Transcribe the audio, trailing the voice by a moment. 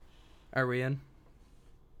Are we in?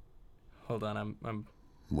 Hold on, I'm.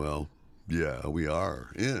 Well, yeah, we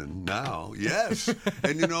are in now. Yes.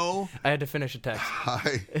 And you know, I had to finish a text.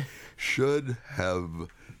 I should have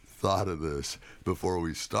thought of this before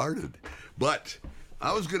we started. But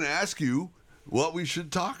I was going to ask you what we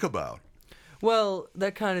should talk about. Well,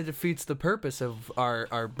 that kind of defeats the purpose of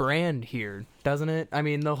our brand here, doesn't it? I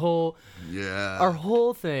mean, our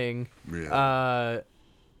whole thing, that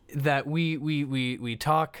we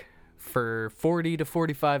talk for 40 to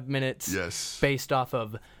 45 minutes, yes, based off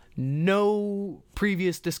of no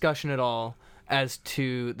previous discussion at all as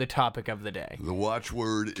to the topic of the day. The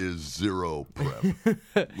watchword is zero prep.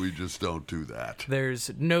 We just don't do that. There's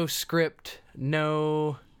no script,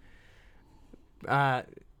 there's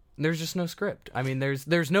just no script. I mean,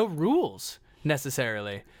 there's no rules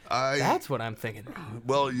necessarily. That's what I'm thinking.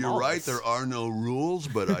 Well, you're right. There are no rules,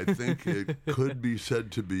 but I think it could be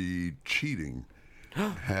said to be cheating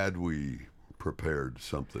had we prepared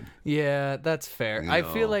something. Yeah, that's fair. I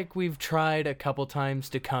feel like we've tried a couple times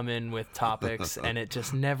to come in with topics, and it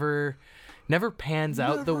just never pans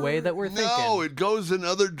out the way that we're thinking. No, it goes in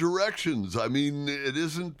other directions. I mean, it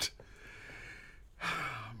isn't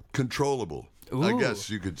controllable. Ooh. I guess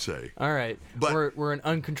you could say. All right. But we're an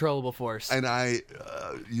uncontrollable force. And my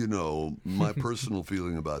personal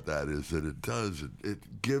feeling about that is that it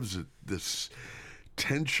gives it this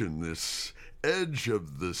tension, this edge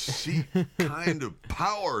of the seat kind of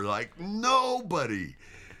power, like nobody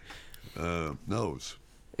knows.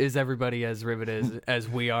 Is everybody as riveted as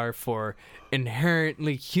we are for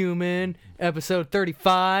Inherently Human, episode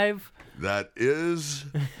 35? That is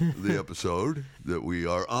the episode that we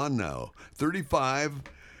are on now. 35,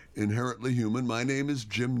 Inherently Human. My name is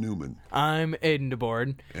Jim Newman. I'm Aiden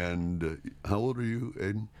DeBoard. And how old are you,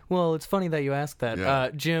 Aiden? Well, it's funny that you asked that.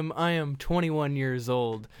 Yeah. Jim, I am 21 years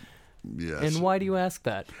old. Yes. And why do you ask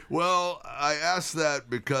that? Well, I ask that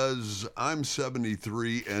because I'm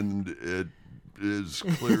 73 and it is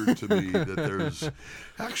clear to me that there's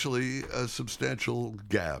actually a substantial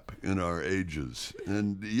gap in our ages.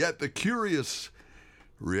 And yet the curious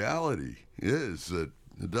reality is that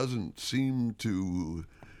it doesn't seem to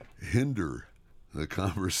hinder the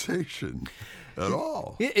conversation at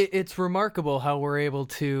all. It's remarkable how we're able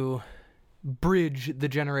to bridge the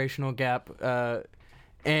generational gap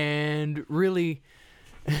and really,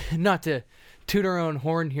 not to toot our own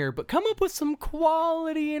horn here, but come up with some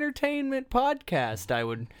quality entertainment podcast. I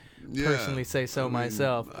would personally say so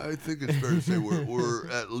myself. I think it's fair to say we're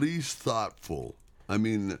at least thoughtful. I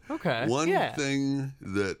mean, one thing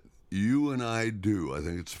that you and I do, I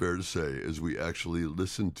think it's fair to say, is we actually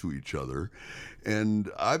listen to each other.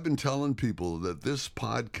 And I've been telling people that this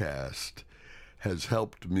podcast has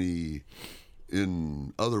helped me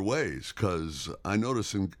in other ways, because I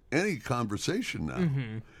notice in any conversation now,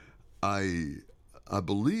 I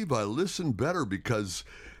believe I listen better because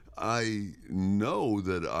I know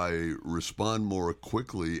that I respond more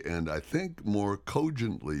quickly and I think more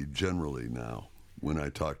cogently generally now when I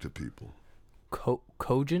talk to people.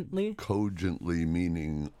 Cogently? Cogently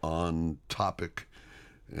meaning on topic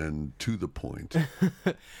and to the point.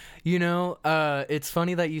 It's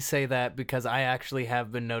funny that you say that because I actually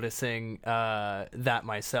have been noticing that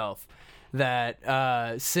myself.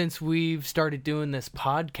 That since we've started doing this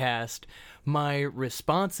podcast, my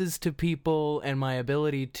responses to people and my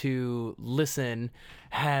ability to listen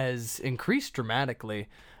has increased dramatically.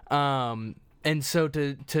 And so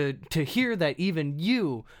to hear that even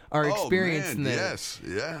you are experiencing this. Yes,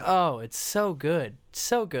 yeah. Oh, it's so good.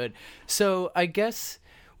 So good. So I guess,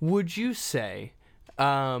 would you say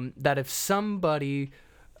that if somebody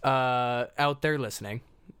out there listening,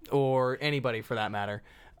 or anybody for that matter,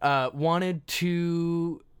 wanted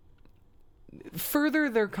to further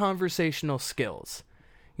their conversational skills,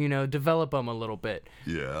 develop them a little bit,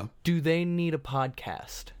 do they need a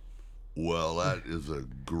podcast? Well, that is a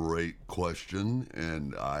great question,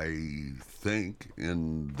 and I think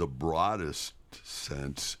in the broadest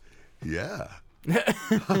sense, yeah.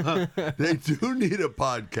 They do need a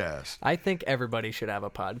podcast. I think everybody should have a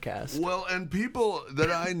podcast. Well, and people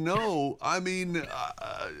that I know, I mean,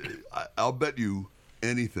 I'll bet you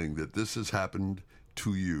anything that this has happened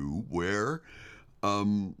to you where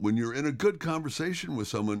when you're in a good conversation with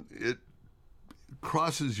someone, it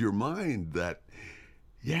crosses your mind that,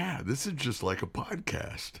 yeah, this is just like a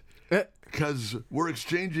podcast. Because we're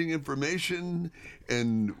exchanging information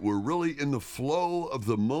and we're really in the flow of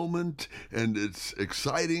the moment and it's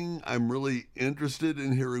exciting. I'm really interested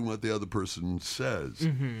in hearing what the other person says.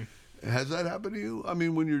 Mm-hmm. Has that happened to you? I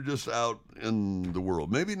mean, when you're just out in the world?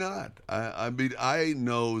 Maybe not. I mean, I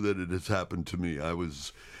know that it has happened to me. I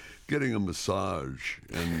was getting a massage,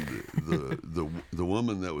 and the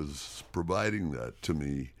woman that was providing that to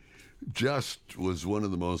me just was one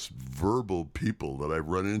of the most verbal people that I've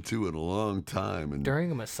run into in a long time. And during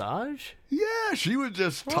a massage? Yeah, she would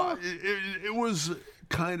just talk. It was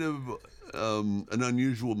kind of an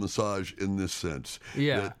unusual massage in this sense.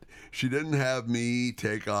 Yeah. That she didn't have me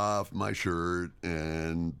take off my shirt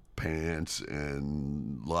and pants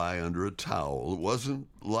and lie under a towel. It wasn't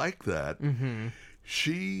like that. Mm-hmm.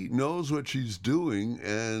 She knows what she's doing,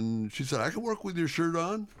 and she said, I can work with your shirt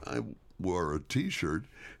on. I wore a T-shirt,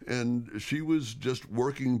 and she was just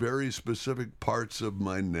working very specific parts of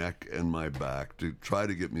my neck and my back to try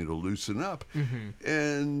to get me to loosen up. Mm-hmm.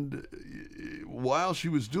 And while she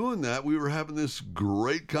was doing that, we were having this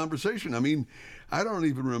great conversation. I mean, I don't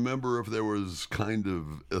even remember if there was kind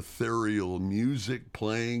of ethereal music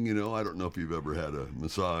playing. You know, I don't know if you've ever had a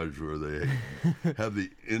massage where they have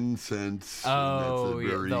the incense. Oh, and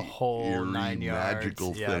that's a very the whole eerie, 9 yards.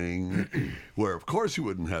 magical thing, where of course you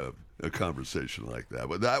wouldn't have a conversation like that.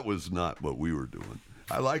 But that was not what we were doing.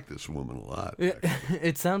 I like this woman a lot.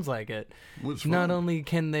 It sounds like it. Not only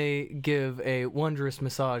can they give a wondrous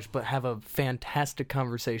massage, but have a fantastic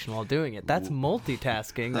conversation while doing it. That's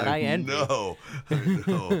multitasking that I envy. I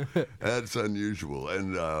know. That's unusual.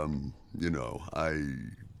 And, you know, I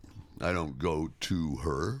don't go to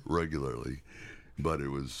her regularly, but it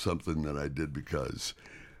was something that I did because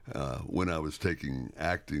when I was taking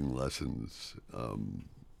acting lessons,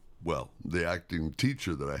 well, the acting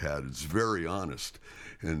teacher that I had is very honest,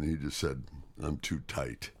 and he just said, I'm too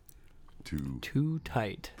tight. Too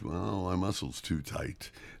tight. Well, my muscle's too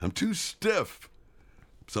tight. I'm too stiff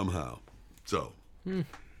somehow. So,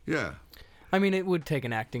 yeah. I mean, it would take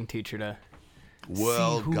an acting teacher to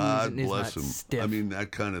well, see God who's bless not him. stiff. I mean,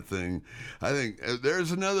 that kind of thing. I think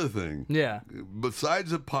there's another thing. Yeah.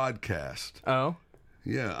 Besides a podcast. Oh?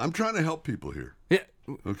 Yeah, I'm trying to help people here. Yeah.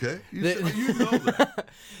 Okay? You know that.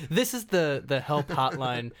 This is the help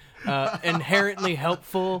hotline, inherently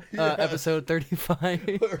helpful, episode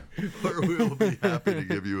 35. where we'll be happy to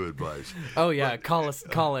give you advice. Oh yeah,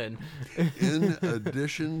 call in. In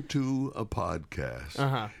addition to a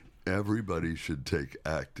podcast, everybody should take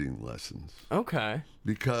acting lessons. Okay.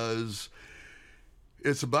 Because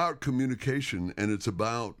it's about communication, and it's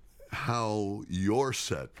about how your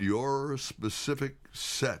specific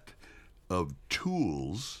set of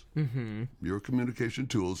tools, your communication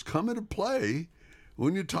tools, come into play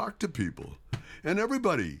when you talk to people. And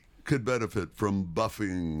everybody could benefit from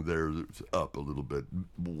buffing theirs up a little bit,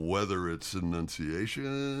 whether it's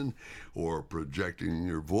enunciation or projecting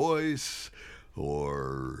your voice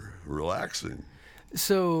or relaxing.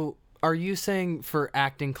 So are you saying for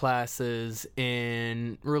acting classes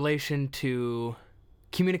in relation to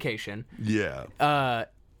communication? Yeah.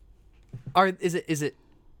 Is it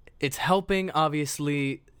it's helping,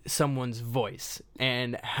 obviously, someone's voice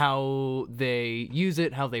and how they use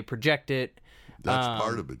it, how they project it. That's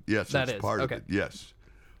part of it. Yes, that's part of it. Yes.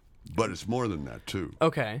 But it's more than that, too.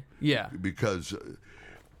 Okay, yeah. Because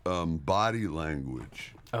body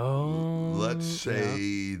language. Oh. Let's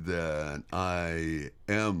say that I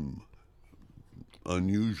am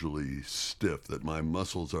unusually stiff, that my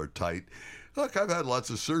muscles are tight. Look, I've had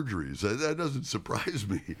lots of surgeries. That doesn't surprise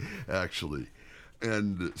me, actually.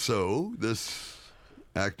 And so this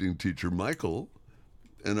acting teacher, Michael,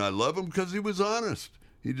 and I love him because he was honest.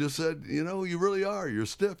 He just said, you know, you really are. You're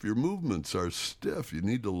stiff. Your movements are stiff. You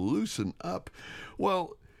need to loosen up.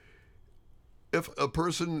 Well, if a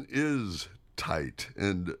person is tight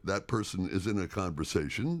and that person is in a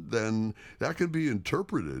conversation, then that can be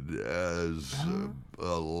interpreted as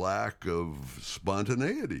a lack of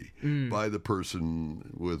spontaneity by the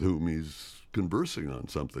person with whom he's conversing on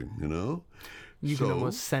something, you know? You can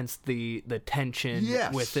almost sense the tension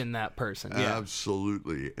within that person. Yeah.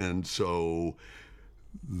 Absolutely. And so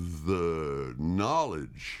the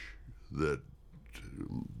knowledge that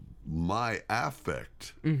my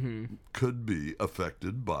affect could be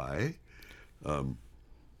affected by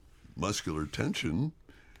muscular tension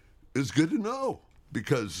is good to know,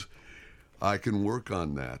 because I can work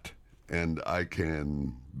on that and I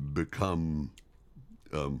can become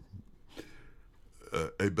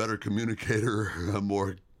a better communicator, a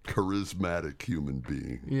more charismatic human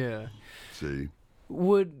being. Yeah. See?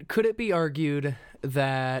 Could it be argued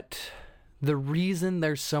that the reason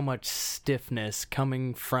there's so much stiffness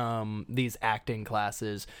coming from these acting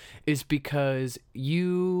classes is because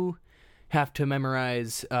you have to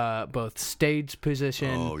memorize both stage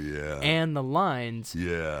position and the lines,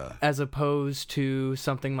 as opposed to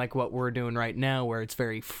something like what we're doing right now, where it's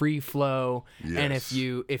very free flow, and if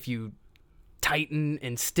you tighten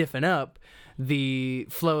and stiffen up, the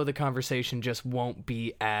flow of the conversation just won't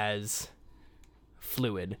be as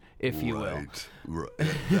fluid, if you will.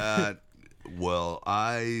 Right. Well,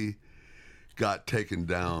 I got taken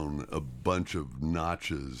down a bunch of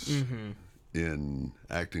notches in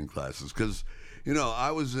acting classes because,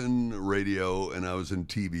 I was in radio and I was in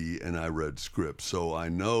TV and I read scripts, so I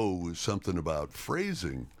know something about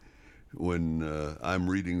phrasing when I'm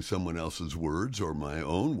reading someone else's words or my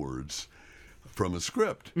own words from a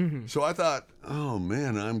script. So I thought, oh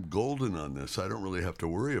man, I'm golden on this. I don't really have to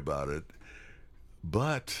worry about it.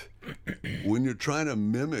 But when you're trying to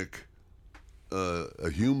mimic a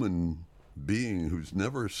human being who's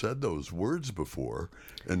never said those words before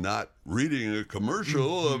and not reading a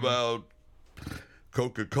commercial about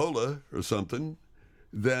Coca-Cola or something,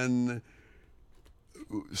 then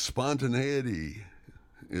spontaneity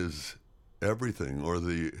is everything, or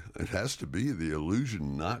it has to be the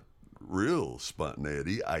illusion, not real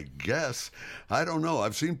spontaneity, I guess. I don't know.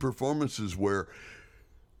 I've seen performances where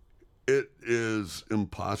it is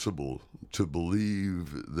impossible to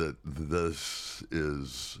believe that this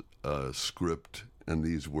is a script and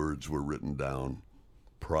these words were written down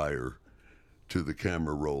prior to the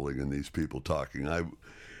camera rolling and these people talking.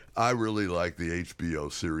 I really like the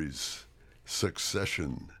HBO series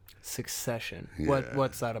Succession. Yeah.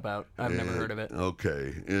 What's that about? I've never heard of it.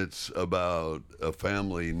 Okay. It's about a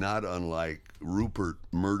family not unlike Rupert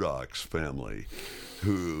Murdoch's family,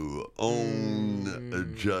 who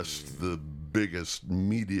own just the biggest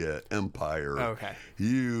media empire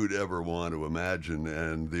you'd ever want to imagine.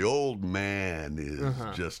 And the old man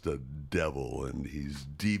is just a devil, and he's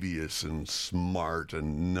devious and smart,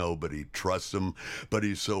 and nobody trusts him, but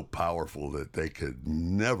he's so powerful that they could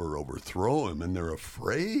never overthrow him, and they're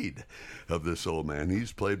afraid of this old man.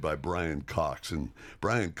 He's played by Brian Cox, and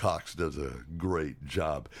Brian Cox does a great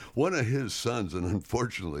job. One of his sons, and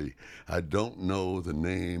unfortunately I don't know the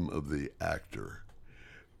name of the actor,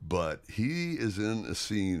 but he is in a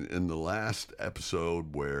scene in the last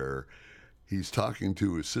episode where he's talking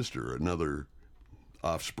to his sister, another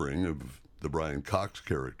offspring of the Brian Cox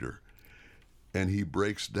character, and he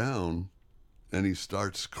breaks down and he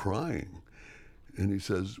starts crying, and he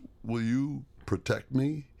says, "Will you protect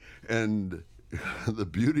me?" And the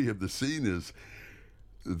beauty of the scene is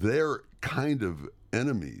they're kind of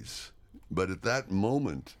enemies, but at that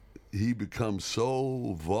moment he becomes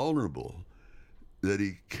so vulnerable that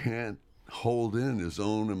he can't hold in his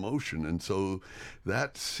own emotion. And so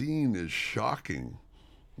that scene is shocking,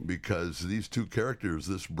 because these two characters,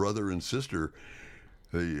 this brother and sister,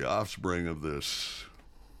 the offspring of this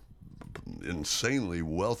insanely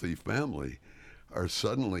wealthy family, are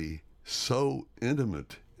suddenly so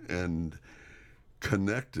intimate and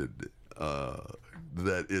connected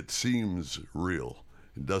that it seems real.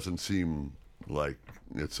 It doesn't seem like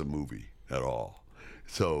it's a movie at all.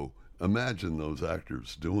 So imagine those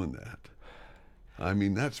actors doing that. I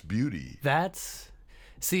mean, that's beauty.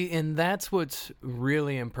 And that's what's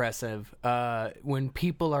really impressive, when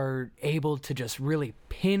people are able to just really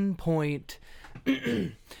pinpoint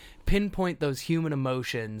those human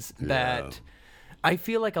emotions that I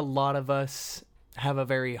feel like a lot of us have a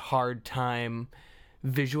very hard time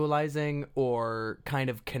visualizing or kind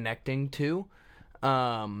of connecting to.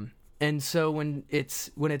 And so when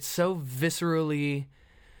it's so viscerally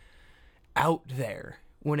out there,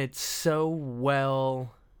 when it's so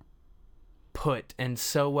well put and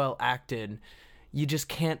so well acted, you just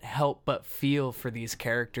can't help but feel for these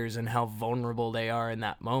characters and how vulnerable they are in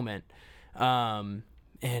that moment. And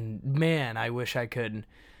man, I wish I could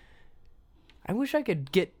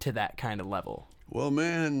get to that kind of level. Well,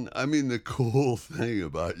 man, I mean, the cool thing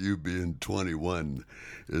about you being 21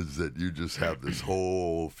 is that you just have this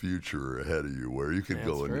whole future ahead of you where you can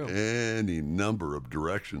go in any number of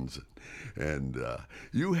directions. And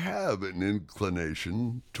you have an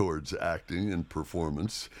inclination towards acting and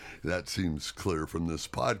performance. That seems clear from this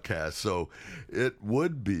podcast. So it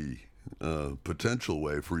would be a potential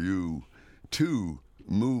way for you to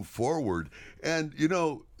move forward. And,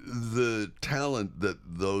 the talent that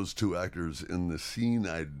those two actors in the scene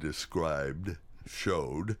I described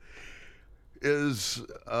showed is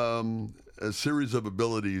a series of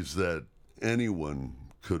abilities that anyone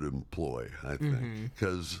could employ, I think.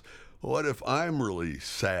 Because what if I'm really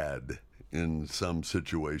sad in some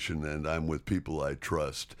situation and I'm with people I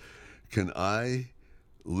trust? Can I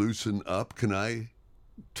loosen up? Can I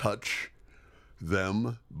touch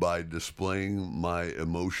them by displaying my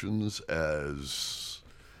emotions as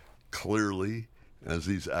clearly as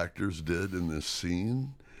these actors did in this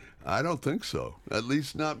scene? I don't think so. At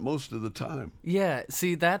least not most of the time. Yeah,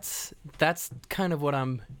 see, that's kind of what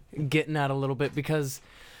I'm getting at a little bit, because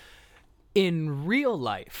in real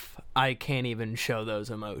life, I can't even show those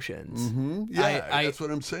emotions. Mm-hmm. Yeah, that's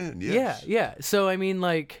what I'm saying. Yes. Yeah. So, I mean,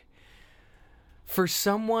 like, for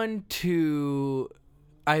someone to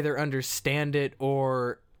either understand it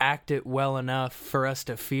or act it well enough for us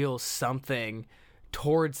to feel something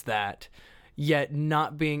towards that, yet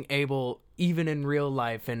not being able, even in real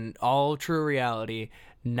life, in all true reality,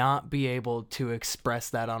 not be able to express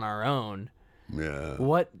that on our own. Yeah.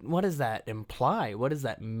 What does that imply? What does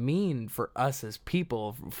that mean for us as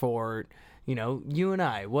people, for, you and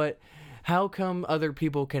I? How come other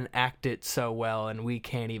people can act it so well and we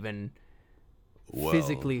can't even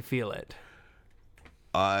physically feel it?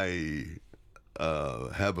 I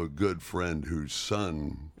have a good friend whose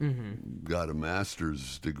son got a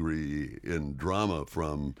master's degree in drama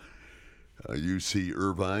from UC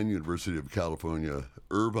Irvine, University of California,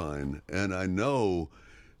 Irvine. And I know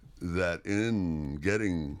that in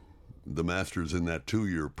getting the master's in that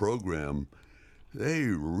 2-year program, they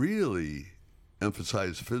really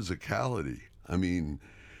emphasize physicality. I mean,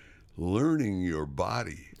 learning your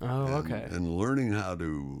body. And learning how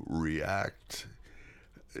to react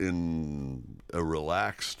in a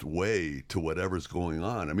relaxed way to whatever's going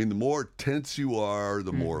on. I mean, the more tense you are,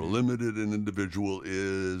 the more limited an individual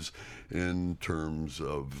is in terms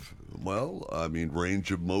of,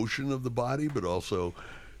 range of motion of the body, but also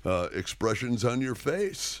expressions on your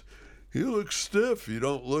face. You look stiff. You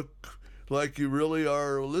don't look like you really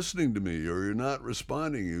are listening to me, or you're not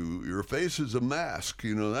responding. Your face is a mask,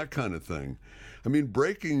 that kind of thing. I mean,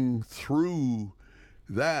 breaking through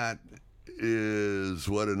that is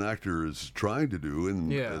what an actor is trying to do,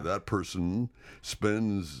 and that person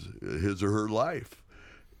spends his or her life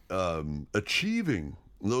achieving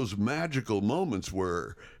those magical moments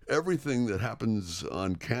where everything that happens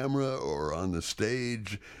on camera or on the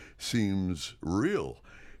stage seems real.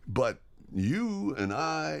 But you and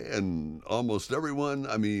I and almost everyone,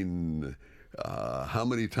 I mean, how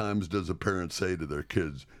many times does a parent say to their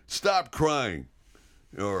kids, "Stop crying,"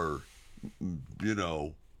 or,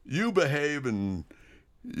 "You behave and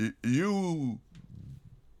you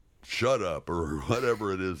shut up," or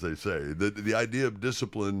whatever it is they say. The idea of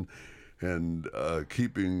discipline and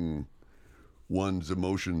keeping one's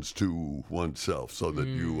emotions to oneself so that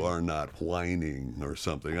you are not whining or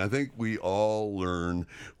something. I think we all learn,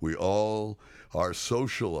 we all are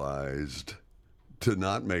socialized to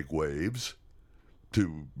not make waves,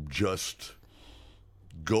 to just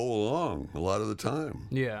go along a lot of the time.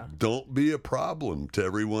 Yeah. Don't be a problem to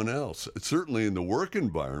everyone else. Certainly in the work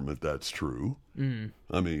environment, that's true.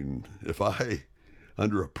 I mean, if I,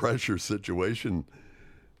 under a pressure situation,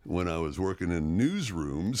 when I was working in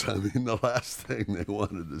newsrooms, I mean, the last thing they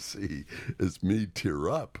wanted to see is me tear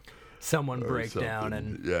up. Someone break down.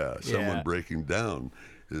 Someone breaking down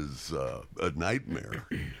is a nightmare.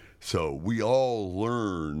 So we all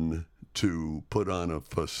learn to put on a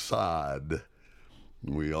facade.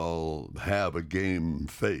 We all have a game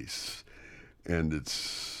face, and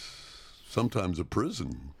it's sometimes a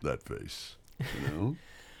prison, that face,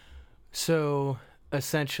 So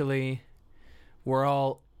essentially, we're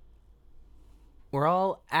all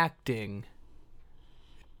acting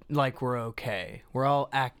like we're okay. We're all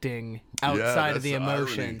acting outside of the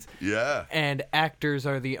emotions. Irony. Yeah. And actors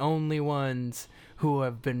are the only ones who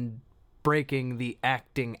have been breaking the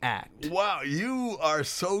acting act. Wow, you are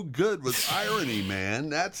so good with irony, man.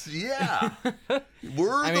 That's, hell,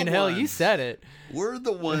 you said it. We're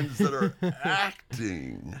the ones that are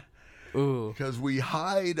acting. Ooh. Because we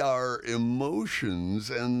hide our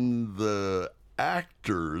emotions, and the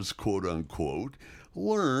actors, quote unquote,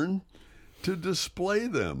 learn to display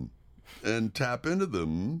them and tap into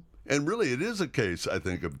them. And really, it is a case, I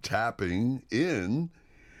think, of tapping in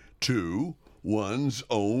to one's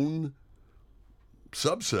own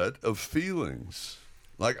subset of feelings.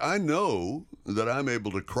 Like, I know that I'm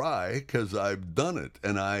able to cry because I've done it.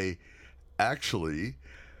 And I actually,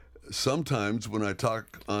 sometimes when I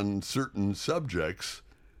talk on certain subjects,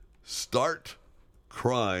 start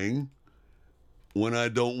crying when I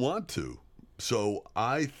don't want to. So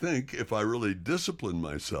I think if I really discipline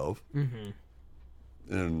myself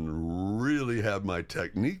and really have my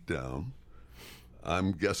technique down,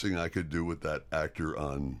 I'm guessing I could do what that actor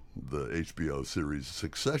on the HBO series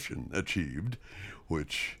Succession achieved,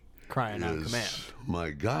 which crying out command.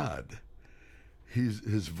 My God,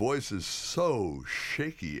 his voice is so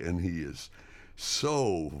shaky, and he is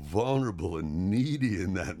so vulnerable and needy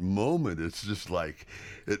in that moment. It's just like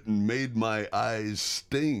it made my eyes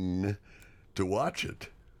sting to watch it.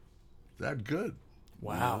 That good.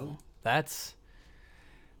 Wow. That's...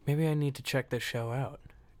 Maybe I need to check this show out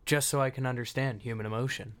just so I can understand human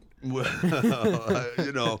emotion. Well,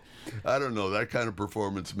 I don't know. That kind of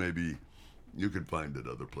performance, maybe you could find it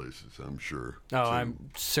other places, I'm sure. Oh, too. I'm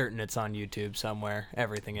certain it's on YouTube somewhere.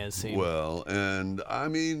 Everything is seen. Well, and I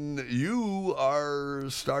mean, you are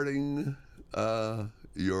starting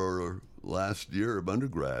your last year of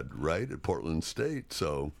undergrad, right, at Portland State,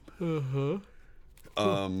 so...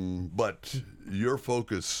 but your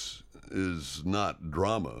focus is not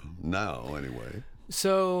drama now, anyway.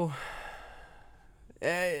 So,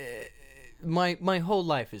 my whole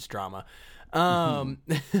life is drama,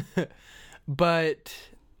 but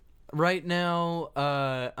right now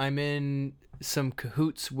I'm in some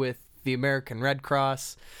cahoots with the American Red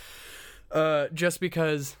Cross, just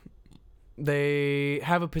because they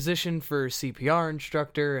have a position for CPR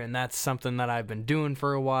instructor, and that's something that I've been doing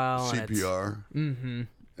for a while. CPR?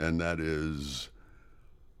 And that is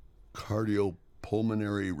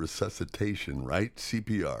cardiopulmonary resuscitation, right?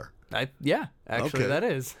 CPR. Yeah, actually, that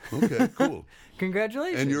is. Okay, cool.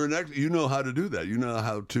 Congratulations. And you're you know how to do that. You know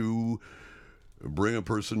how to bring a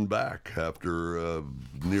person back after a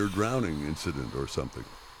near drowning incident or something.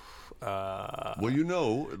 Well, you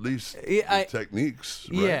know, at least techniques,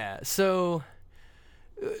 right? Yeah, so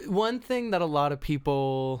one thing that a lot of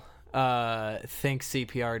people think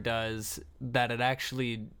CPR does that it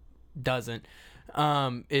actually doesn't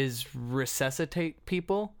is resuscitate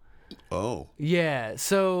people. Oh. Yeah,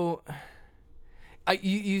 so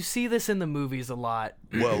you see this in the movies a lot.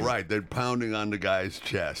 Well, right, they're pounding on the guy's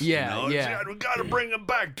chest. Yeah, yeah. We got to bring him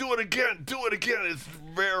back. Do it again. It's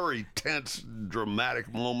very tense,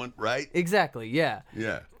 dramatic moment, right? Exactly, yeah.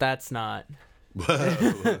 Yeah. That's not.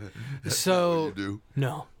 That's so, not what you do.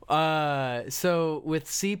 No. So with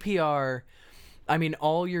CPR, I mean,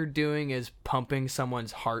 all you're doing is pumping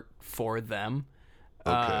someone's heart for them.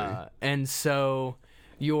 Okay. And so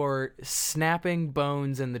you're snapping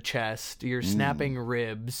bones in the chest, you're snapping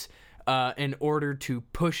ribs, in order to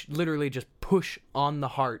literally just push on the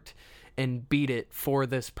heart and beat it for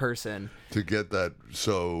this person. To get that,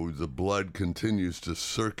 so the blood continues to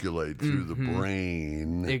circulate through the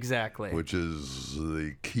brain. Exactly. Which is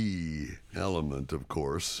the key element, of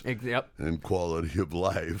course. Yep. And quality of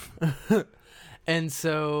life. And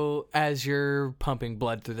so as you're pumping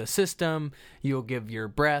blood through the system, you'll give your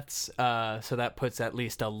breaths, so that puts at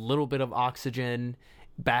least a little bit of oxygen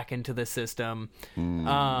back into the system.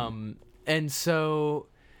 And so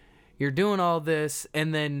you're doing all this,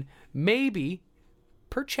 and then maybe,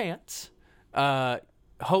 perchance,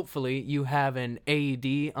 hopefully you have an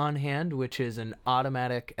AED on hand, which is an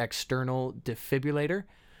automatic external defibrillator.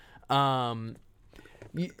 And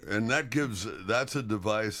that's a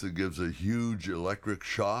device that gives a huge electric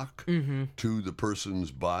shock to the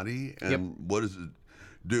person's body. And what does it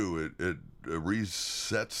do? It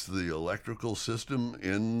resets the electrical system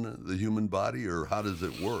in the human body, or how does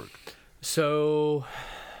it work? So,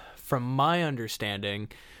 from my understanding,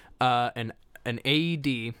 an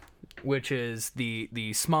AED, which is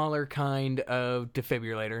the smaller kind of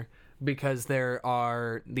defibrillator, because there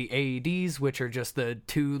are the AEDs, which are just the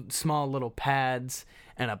two small little pads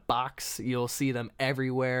and a box. You'll see them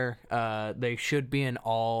everywhere. They should be in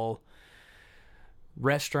all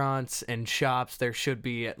restaurants and shops. There should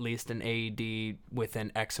be at least an AED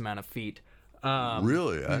within X amount of feet.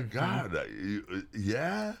 Really? God,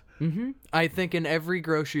 yeah? I think in every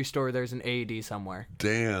grocery store there's an AED somewhere.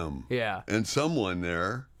 Damn. Yeah. And someone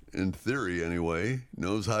there, in theory anyway,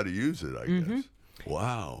 knows how to use it, I guess.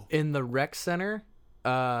 Wow. In the rec center.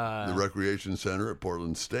 The recreation center at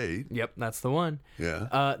Portland State. Yep, that's the one.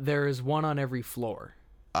 Yeah. There is one on every floor.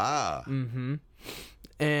 Ah. And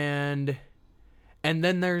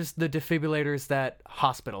then there's the defibrillators that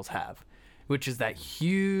hospitals have, which is that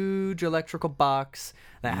huge electrical box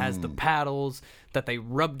that has the paddles that they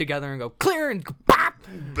rub together and go clear and pop.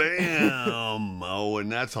 Bam. Oh,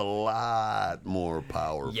 and that's a lot more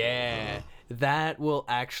powerful. Yeah. That will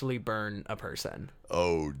actually burn a person.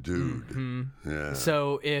 Oh, dude. Yeah.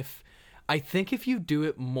 So I think if you do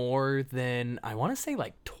it more than, I want to say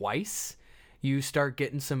like twice, you start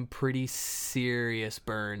getting some pretty serious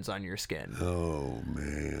burns on your skin. Oh,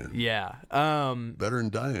 man. Yeah. Better than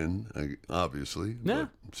dying, obviously. Yeah,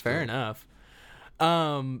 fair enough.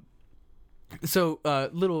 So,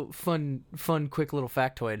 little fun, quick little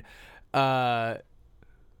factoid. So,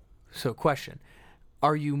 question.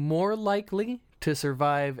 Are you more likely to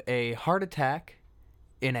survive a heart attack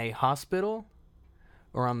in a hospital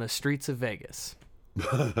or on the streets of Vegas?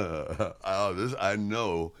 I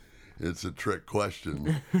know it's a trick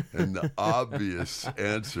question. And the obvious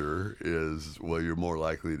answer is, well, you're more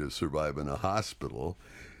likely to survive in a hospital.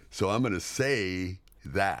 So I'm going to say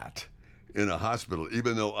that in a hospital,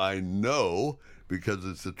 even though I know, because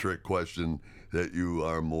it's a trick question that you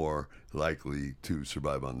are more likely to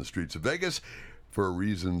survive on the streets of Vegas for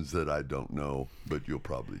reasons that I don't know, but you'll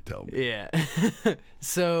probably tell me. Yeah.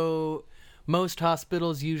 So most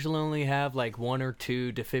hospitals usually only have like 1 or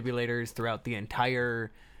 2 defibrillators throughout the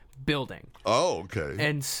entire building. Oh, okay.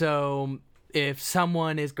 And so if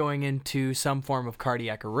someone is going into some form of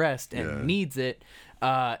cardiac arrest and needs it,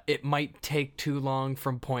 it might take too long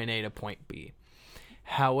from point A to point B.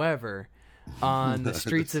 However, on the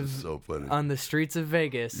streets of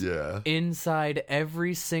Vegas, inside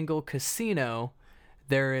every single casino,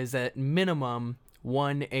 there is at minimum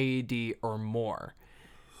 1 AED or more.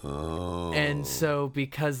 Oh. And so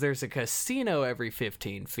because there's a casino every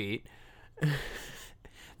 15 feet,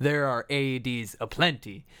 there are AEDs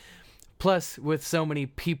aplenty. Plus, with so many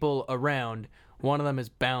people around, one of them is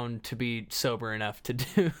bound to be sober enough to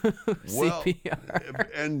do CPR.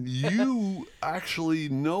 And you actually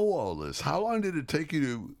know all this. How long did it take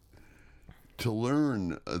you to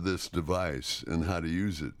learn this device and how to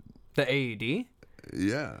use it? The AED?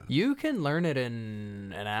 Yeah. You can learn it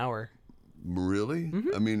in an hour. Really?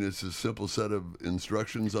 Mm-hmm. I mean, it's a simple set of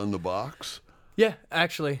instructions on the box? Yeah,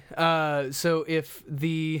 actually.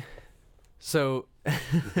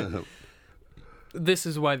 This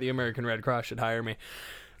is why the American Red Cross should hire me.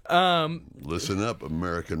 Listen up,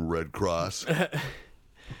 American Red Cross.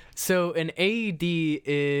 So an AED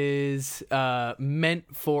is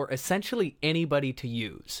meant for essentially anybody to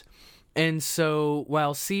use. And so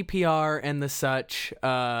while CPR and the such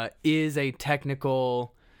is a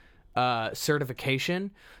technical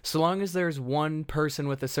certification, so long as there's one person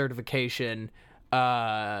with a certification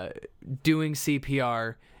doing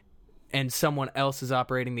CPR and someone else is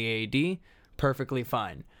operating the AED, perfectly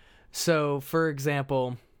fine. So, for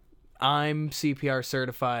example, I'm CPR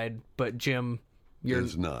certified, but Jim, you're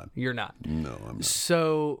not. You're not. No, I'm not.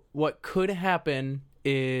 So, what could happen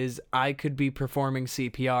is I could be performing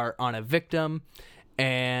CPR on a victim,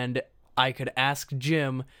 and I could ask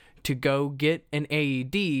Jim to go get an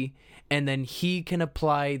AED, and then he can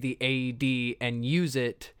apply the AED and use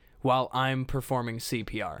it while I'm performing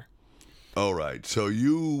CPR. All right. So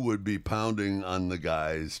you would be pounding on the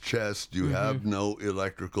guy's chest. You have no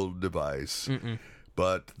electrical device.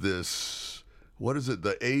 But this, what is it?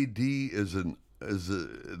 The AD is the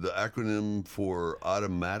acronym for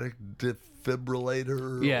automatic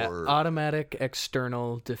defibrillator? Yeah, or? Automatic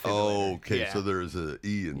external defibrillator. Oh, okay. Yeah. So there's an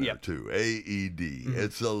E in there too. AED.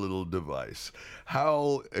 It's a little device.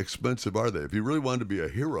 How expensive are they? If you really wanted to be a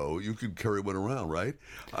hero, you could carry one around, right?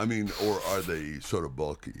 I mean, or are they sort of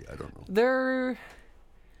bulky? I don't know. They're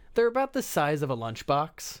about the size of a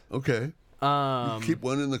lunchbox. Okay. You could keep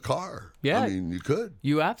one in the car. Yeah. I mean, you could.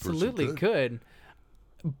 You absolutely could.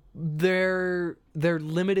 They're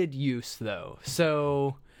limited use though.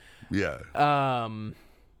 So yeah.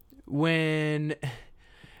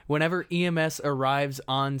 Whenever EMS arrives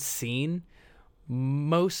on scene,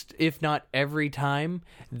 most, if not every time,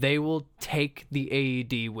 they will take the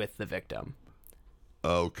AED with the victim.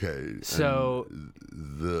 Okay. So and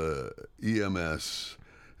the EMS,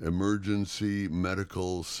 Emergency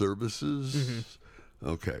Medical Services.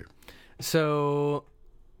 Okay. So,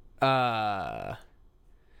 what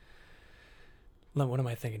am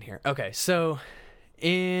I thinking here? Okay, so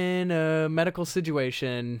in a medical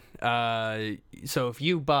situation, so if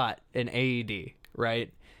you bought an AED,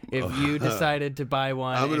 right? If you decided to buy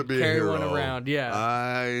one and carry one around,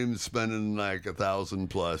 I'm spending like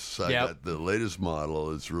 $1,000+. I got the latest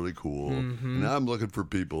model. It's really cool. Now I'm looking for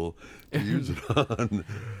people to use it on.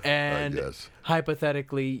 And I guess.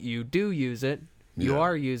 Hypothetically, you do use it. You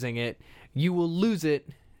are using it. You will lose it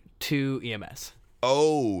to EMS.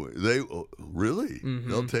 Oh, they really?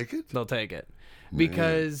 They'll take it? They'll take it.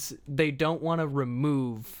 Because they don't want to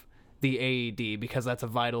remove the AED because that's a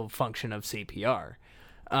vital function of CPR.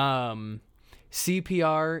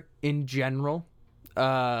 CPR in general,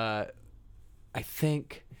 I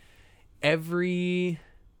think every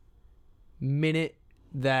minute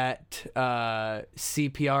that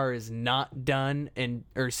CPR is not done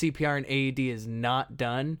or CPR and AED is not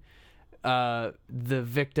done, the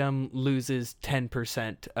victim loses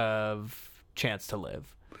 10% of chance to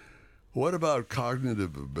live. What about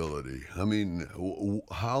cognitive ability? I mean,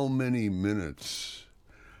 how many minutes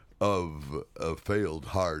of a failed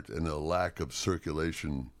heart and a lack of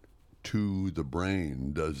circulation to the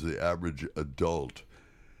brain does the average adult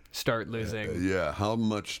start losing? How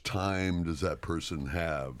much time does that person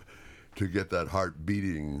have to get that heart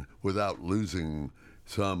beating without losing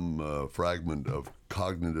some fragment of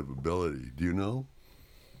cognitive ability? Do you know?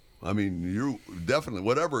 I mean, you definitely,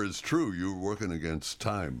 whatever is true, you're working against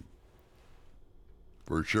time.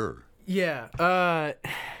 For sure. Yeah. I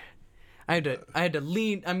had to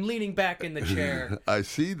lean. I'm leaning back in the chair. I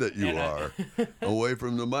see that you are away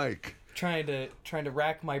from the mic. Trying to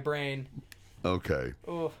rack my brain. Okay.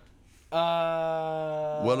 Oh.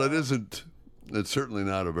 Well, it isn't. It's certainly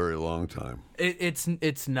not a very long time.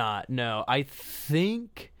 It's not. No, I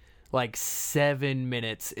think like 7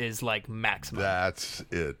 minutes is like maximum. That's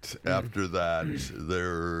it. After that,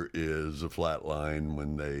 there is a flat line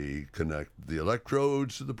when they connect the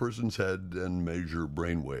electrodes to the person's head and measure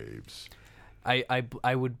brain waves.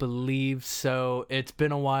 I would believe so. It's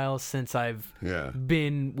been a while since I've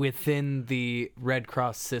been within the Red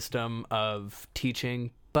Cross system of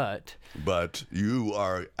teaching, but you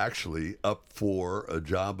are actually up for a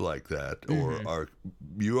job like that, or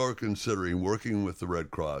you are considering working with the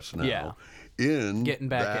Red Cross now in getting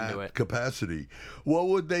back that into it capacity. What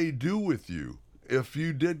would they do with you if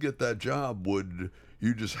you did get that job? Would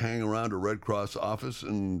you just hang around a Red Cross office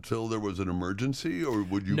until there was an emergency, or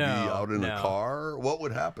would you be out in a car? What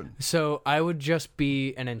would happen? So I would just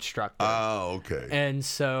be an instructor. Oh, okay. And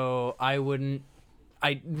so I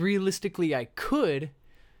could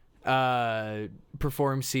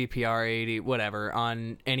perform CPR, AED, whatever,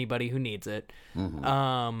 on anybody who needs it.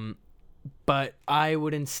 But I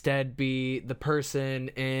would instead be the person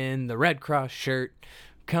in the Red Cross shirt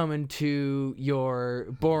coming to your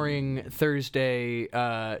boring Thursday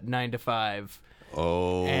 9 to 5.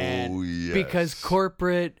 Oh, and yes. Because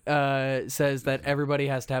corporate says that everybody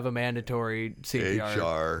has to have a mandatory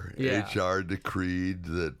CPR. HR decreed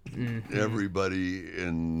that everybody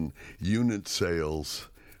in unit sales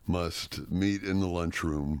must meet in the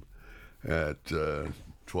lunchroom at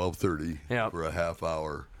 12:30 for a half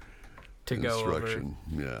hour to instruction.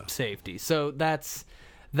 Go over safety. So that's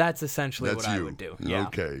essentially what I would do. Yeah.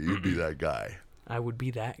 Okay, you'd be that guy. I would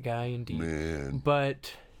be that guy indeed. Man.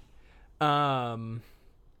 But one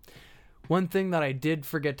thing that I did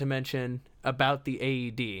forget to mention about the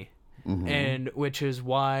AED, and which is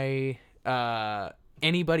why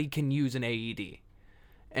anybody can use an AED.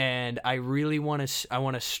 And I really want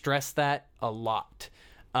to stress that a lot,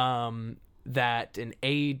 that an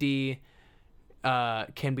AED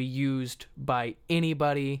can be used by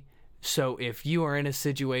anybody. So if you are in a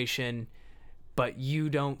situation but you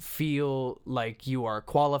don't feel like you are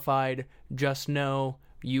qualified, just know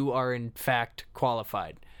you are in fact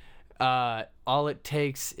qualified. All it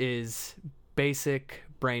takes is basic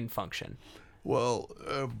brain function. Well,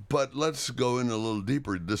 but let's go in a little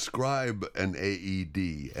deeper. Describe an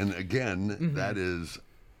AED. And again, that is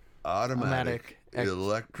automatic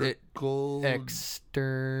electrical...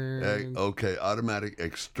 automatic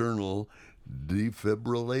external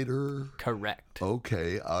defibrillator. Correct.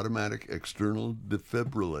 Okay, automatic external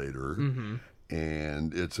defibrillator.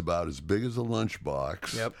 And it's about as big as a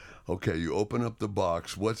lunchbox. Yep. Okay, you open up the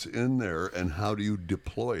box. What's in there, and how do you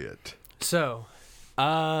deploy it? So...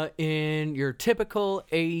 in your typical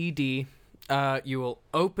AED, you will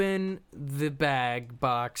open the bag,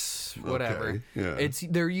 box, whatever. Okay, yeah.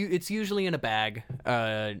 It's usually in a bag,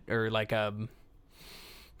 or like a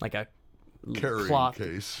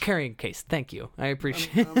carrying case. Thank you. I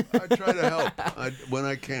appreciate it. I try to help when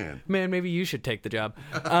I can. Man, maybe you should take the job.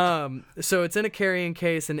 So it's in a carrying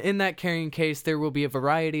case, and in that carrying case, there will be a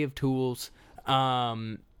variety of tools.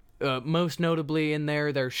 Most notably in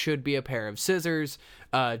there should be a pair of scissors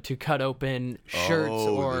to cut open shirts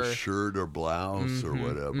or the shirt or blouse or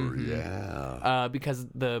whatever. Yeah. Because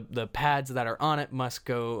the pads that are on it must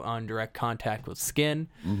go on direct contact with skin.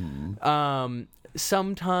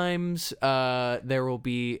 Sometimes there will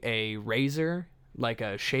be a razor, like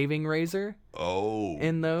a shaving razor. Oh,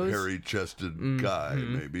 in those hairy-chested guy,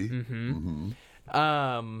 maybe.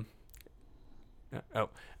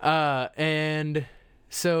 And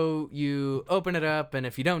so you open it up, and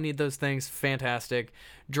if you don't need those things, fantastic.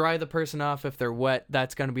 Dry the person off if they're wet.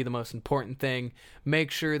 That's going to be the most important thing.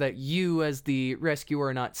 Make sure that you, as the rescuer,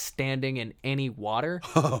 are not standing in any water.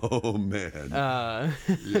 Oh, man.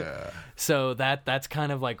 Yeah. So that's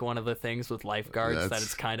kind of like one of the things with lifeguards, that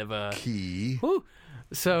it's kind of a... key. Whew.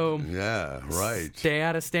 So... yeah, right. Stay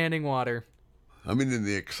out of standing water. I mean, in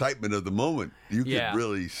the excitement of the moment, you could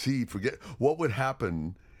really forget... What would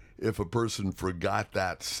happen if a person forgot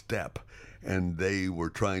that step and they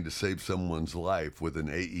were trying to save someone's life with an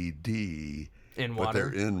AED in water? But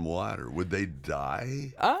they're in water. Would they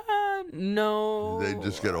die? No. They'd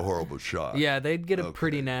just get a horrible shock. Yeah, they'd get a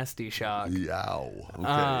pretty nasty shock. Yow.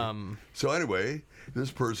 Okay. So anyway,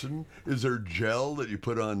 this person, is there gel that you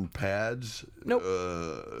put on pads? Nope.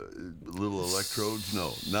 Little electrodes?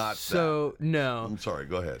 No, not so, that. No. I'm sorry,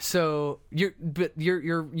 go ahead. So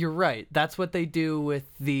you're right. That's what they do with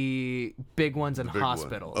the big ones in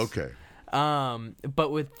hospitals. Okay.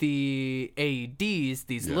 But with the AEDs,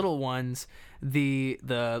 these little ones, the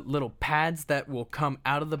little pads that will come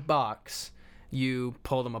out of the box, you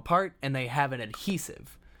pull them apart and they have an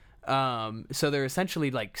adhesive. So they're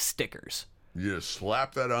essentially like stickers. You just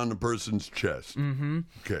slap that on the person's chest. Mm-hmm.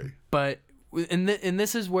 Okay. But and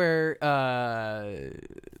this is where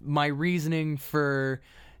my reasoning for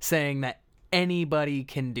saying that anybody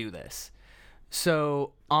can do this.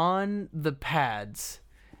 So on the pads,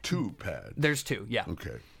 2 pads. There's 2, yeah.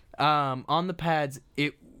 Okay. On the pads,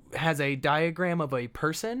 it has a diagram of a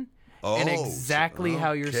person and exactly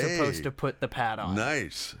how you're supposed to put the pad on.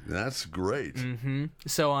 Nice. That's great. Mm-hmm.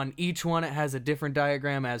 So on each one, it has a different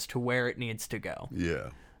diagram as to where it needs to go. Yeah.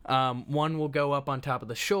 One will go up on top of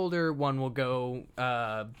the shoulder. One will go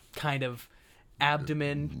kind of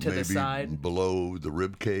abdomen to the side. Below the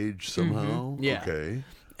rib cage somehow? Mm-hmm. Yeah. Okay.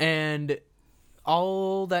 And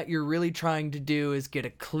all that you're really trying to do is get a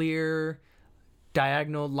clear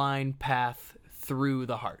diagonal line path through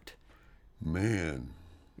the heart. Man.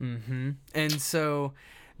 Mm-hmm. And so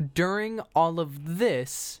during all of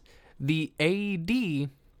this, the AED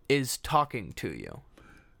is talking to you.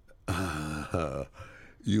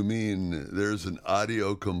 You mean there's an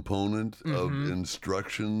audio component of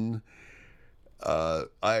instruction?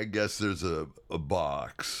 I guess there's a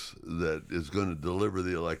box that is going to deliver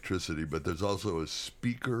the electricity, but there's also a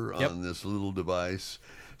speaker on this little device.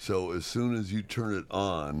 So as soon as you turn it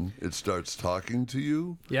on, it starts talking to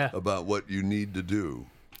you about what you need to do.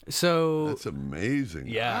 So that's amazing.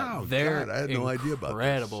 Yeah, wow, they're God, I had no idea about this.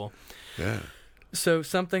 Incredible. Yeah. So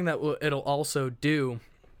something that it'll also do.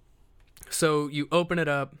 So you open it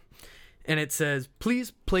up, and it says, "Please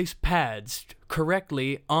place pads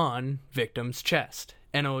correctly on victim's chest,"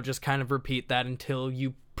 and it will just kind of repeat that until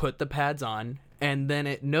you put the pads on, and then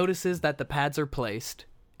it notices that the pads are placed,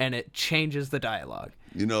 and it changes the dialogue.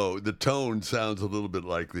 You know, the tone sounds a little bit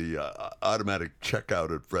like the automatic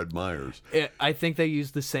checkout at Fred Meyer's. I think they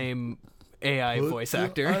use the same AI voice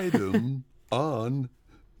actor. Item on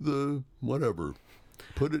the whatever.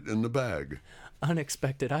 Put it in the bag.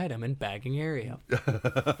 Unexpected item in bagging area.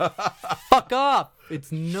 Fuck off!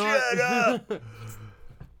 It's not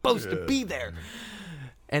supposed to be there.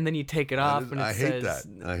 And then you take it off, and it says,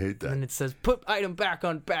 I hate that. And it says, "Put item back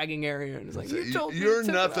on bagging area." And it's like, you told me you're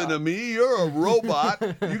nothing to me. You're a robot.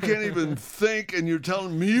 You can't even think, and you're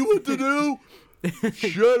telling me what to do?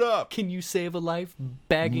 Shut up. Can you save a life?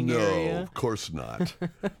 Bagging area? No, of course not.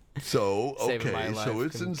 So, Saving my life, so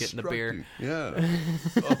it's getting the beer. Yeah.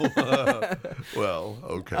 So, well,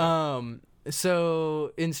 okay.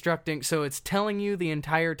 So instructing, so it's telling you the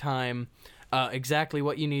entire time exactly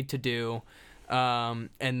what you need to do. And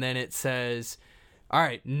then it says, all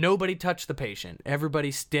right, nobody touch the patient.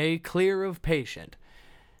 Everybody stay clear of patient.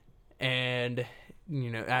 And, you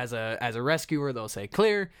know, as a rescuer, they'll say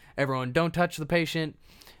clear. Everyone don't touch the patient.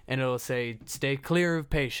 And it'll say stay clear of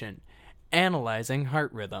patient. Analyzing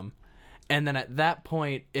heart rhythm. And then at that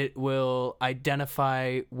point, it will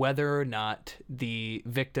identify whether or not the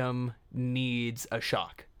victim needs a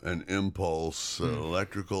shock. An impulse, an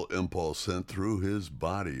electrical impulse sent through his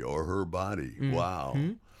body or her body. Wow.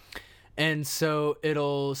 And so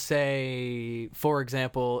it'll say, for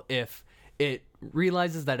example, if it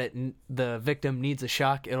realizes that the victim needs a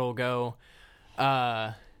shock, it'll go,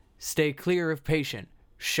 stay clear of patient.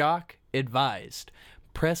 Shock advised.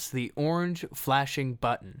 Press the orange flashing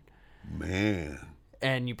button. Man.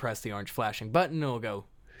 And you press the orange flashing button, it'll go,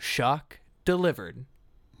 shock delivered.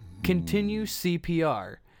 Continue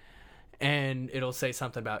CPR. And it'll say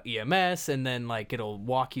something about EMS, and then like it'll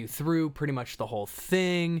walk you through pretty much the whole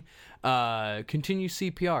thing. Continue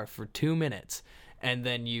CPR for 2 minutes, and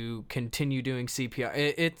then you continue doing CPR.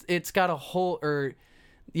 It's got a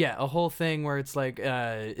whole thing where it's like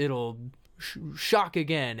it'll shock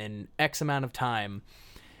again in X amount of time,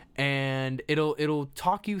 and it'll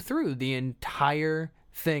talk you through the entire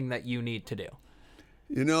thing that you need to do.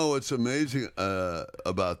 You know what's amazing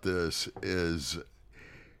about this is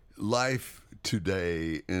life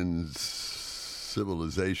today in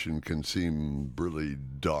civilization can seem really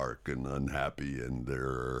dark and unhappy, and there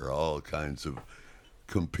are all kinds of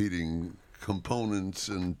competing components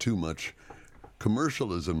and too much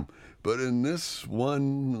commercialism. But in this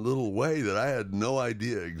one little way that I had no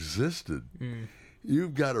idea existed,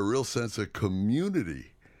 you've got a real sense of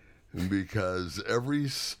community, because every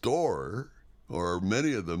store, or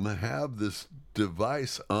many of them, have this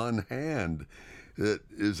device on hand that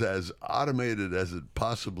is as automated as it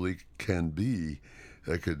possibly can be,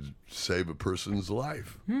 that could save a person's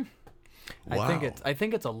life. Wow. I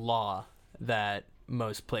think it's a law that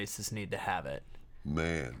most places need to have it.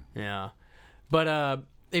 Man. Yeah. But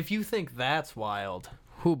if you think that's wild,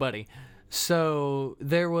 whoo, buddy. So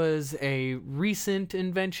there was a recent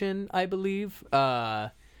invention, I believe.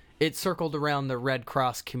 It circled around the Red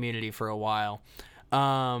Cross community for a while.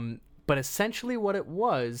 But essentially what it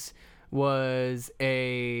was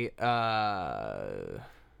a,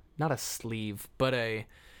 not a sleeve, but a,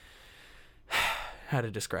 how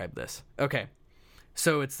to describe this? Okay.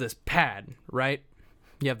 So it's this pad, right?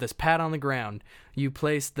 You have this pad on the ground. You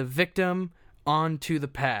place the victim onto the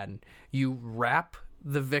pad. You wrap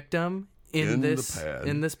the victim in this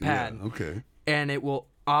pad. Yeah, okay. And it will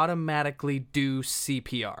automatically do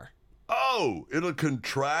CPR. Oh, it'll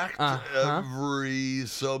contract every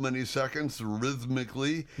so many seconds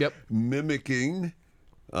rhythmically, mimicking,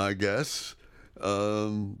 I guess,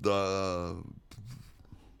 the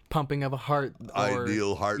pumping of a heart.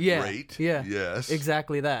 Ideal heart rate. Yeah. Yes.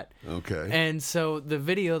 Exactly that. Okay. And so the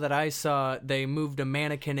video that I saw, they moved a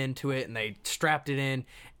mannequin into it and they strapped it in,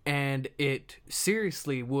 and it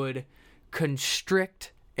seriously would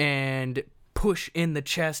constrict and push in the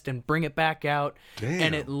chest and bring it back out. Damn.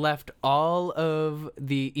 And it left all of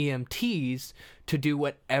the EMTs to do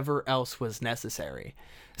whatever else was necessary.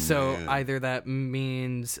 So either that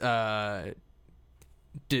means not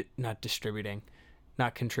distributing,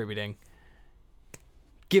 not contributing,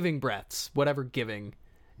 giving breaths, whatever giving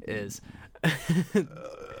is.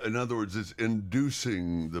 In other words, it's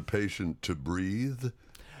inducing the patient to breathe.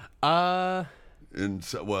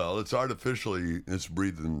 It's artificially, it's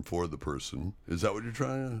breathing for the person. Is that what you're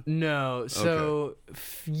trying to? No. So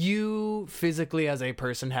you physically as a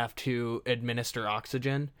person have to administer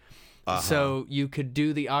oxygen. So you could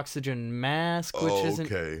do the oxygen mask, which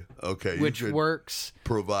which works.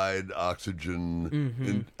 Provide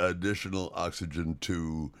oxygen, additional oxygen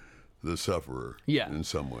to the sufferer in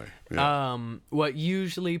some way. Yeah. What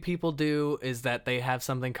usually people do is that they have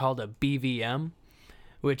something called a BVM,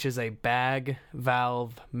 which is a bag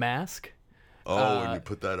valve mask. And you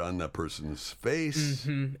put that on that person's face.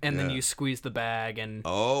 And then you squeeze the bag and...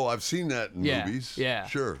 Oh, I've seen that in movies. Yeah.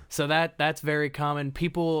 Sure. So that's very common.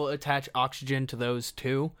 People attach oxygen to those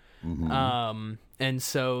too. And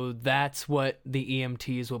so that's what the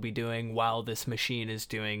EMTs will be doing while this machine is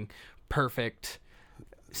doing perfect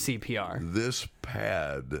CPR. This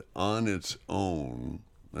pad on its own,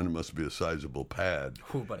 and it must be a sizable pad,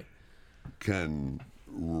 can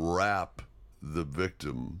wrap the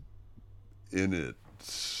victim in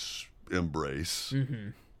its embrace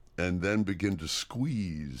and then begin to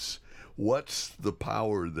squeeze. What's the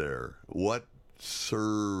power there? What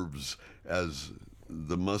serves as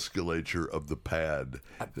the musculature of the pad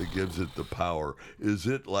that gives it the power? Is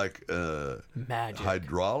it like magic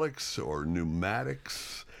hydraulics or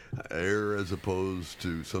pneumatics, air as opposed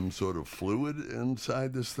to some sort of fluid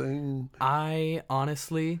inside this thing? I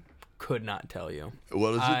honestly could not tell you.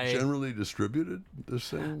 Well, is it generally distributed, this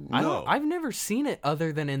thing? No. I've never seen it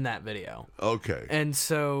other than in that video. Okay. And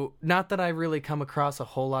so, not that I really come across a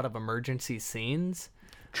whole lot of emergency scenes.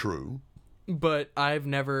 True. But I've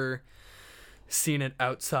never seen it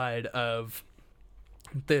outside of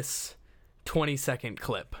this 20-second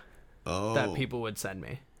clip that people would send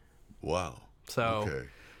me. Wow. So... Okay.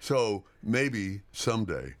 So, maybe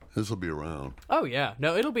someday this will be around. Oh, yeah.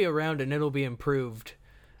 No, it'll be around and it'll be improved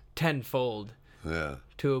tenfold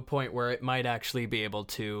to a point where it might actually be able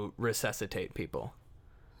to resuscitate people.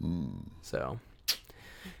 So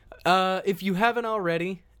if you haven't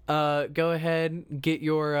already, go ahead, get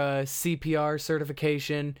your CPR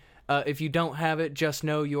certification. If you don't have it, just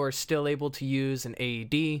know you're still able to use an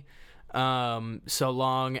AED, so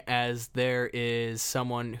long as there is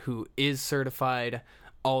someone who is certified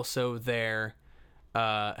also there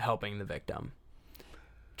helping the victim.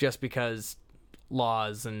 Just because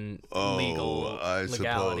laws and I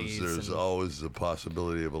legalities. Suppose there's always the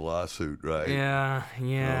possibility of a lawsuit, right? Yeah.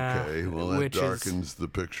 Okay, well, that darkens the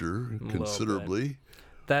picture considerably.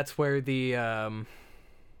 That's where the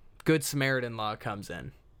Good Samaritan law comes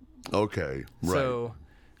in. Okay, right. So,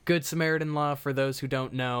 Good Samaritan law, for those who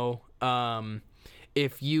don't know,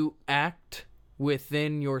 if you act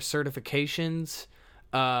within your certifications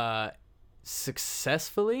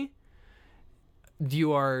successfully,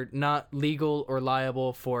 you are not legal or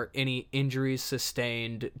liable for any injuries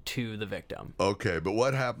sustained to the victim. Okay, but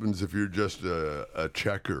what happens if you're just a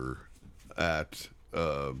checker at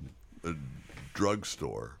a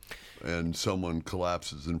drugstore and someone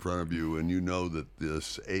collapses in front of you and you know that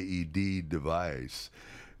this AED device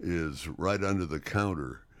is right under the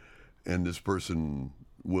counter and this person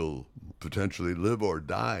will potentially live or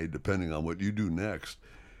die depending on what you do next?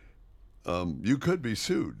 You could be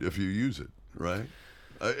sued if you use it. Right?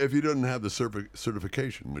 If you don't have the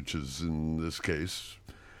certification, which is in this case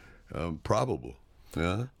Probable.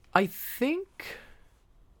 Yeah. I think,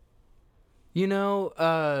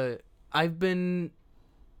 I've been...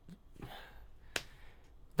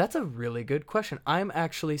 That's a really good question. I'm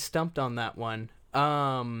actually stumped on that one.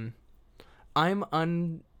 I'm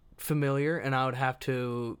unfamiliar, and I would have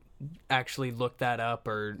to actually look that up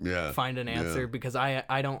or find an answer because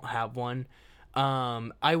I don't have one.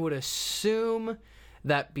 I would assume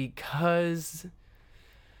that because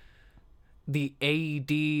the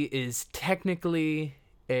AED is technically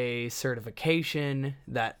a certification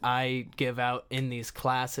that I give out in these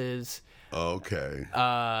classes. Okay.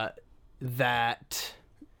 That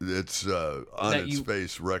it's on its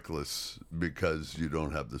face reckless because you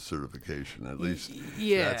don't have the certification. At least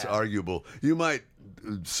that's arguable. You might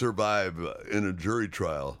survive in a jury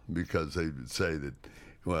trial because they say that,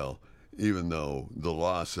 well, even though the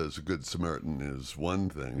law says a good Samaritan is one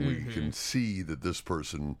thing, we can see that this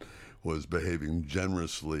person was behaving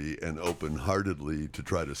generously and open-heartedly to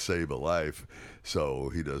try to save a life, so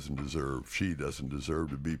she doesn't deserve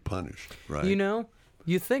to be punished, right?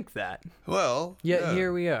 You think that. Well, yet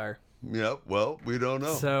here we are. Yeah, well, we don't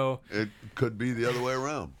know. So it could be the other way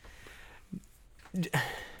around.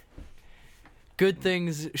 Good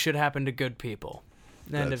things should happen to good people.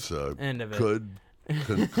 End of it. Good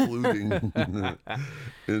concluding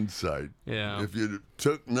insight. Yeah. If you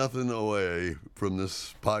took nothing away from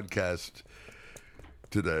this podcast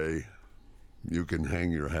today, you can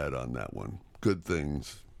hang your hat on that one. Good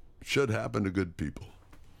things should happen to good people.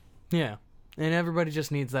 Yeah. And everybody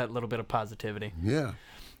just needs that little bit of positivity. Yeah.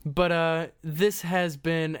 But this has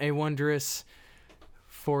been a wondrous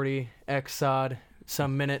 40x odd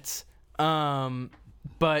some minutes.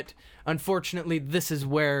 But unfortunately, this is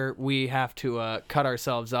where we have to cut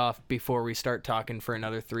ourselves off before we start talking for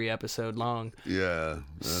another 3 episode long. Yeah,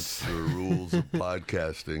 that's the rules of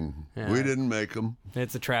podcasting. Yeah. We didn't make them.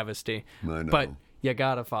 It's a travesty. I know. But you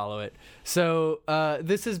gotta follow it. So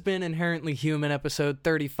this has been Inherently Human, episode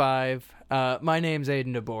 35. My name's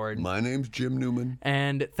Aidan DeBoard. My name's Jim Newman.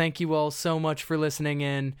 And thank you all so much for listening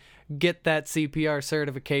in. Get that CPR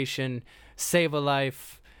certification, save a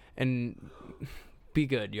life, and be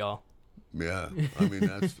good, y'all. Yeah, I mean,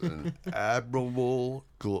 that's an admirable...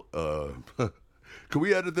 Can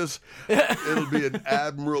we edit this? It'll be an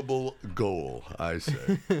admirable goal, I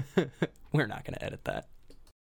say. We're not going to edit that.